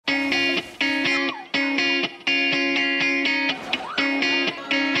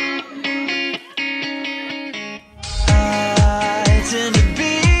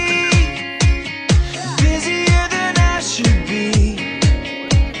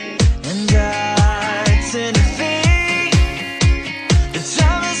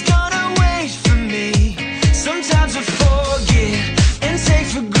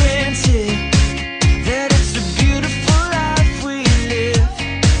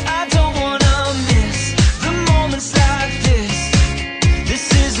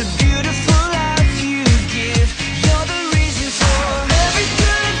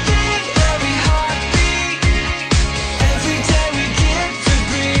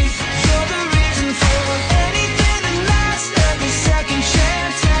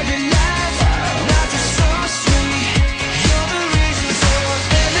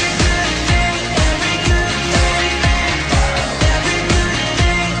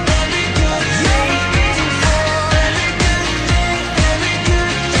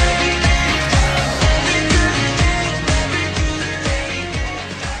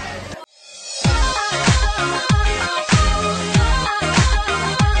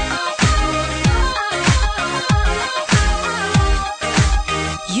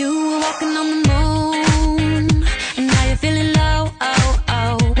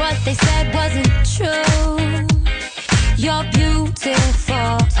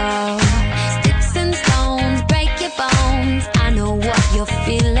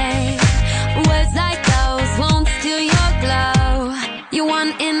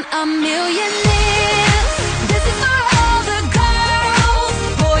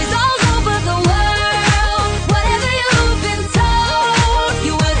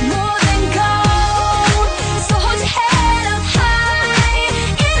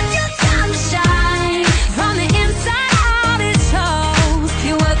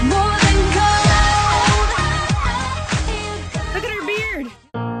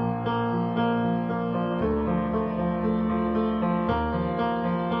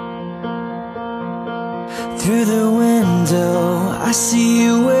see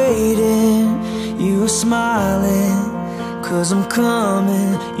you waiting, you were smiling, 'cause I'm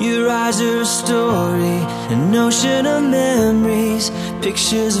coming. Your eyes are a story, an ocean of memories,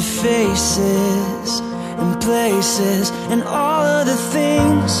 pictures of faces and places, and all of the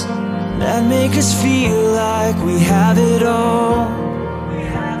things that make us feel like we have it all.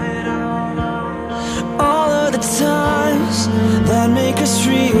 All of the times that make us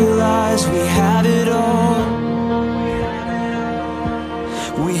realize we have it all.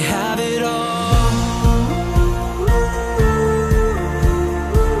 We have it all.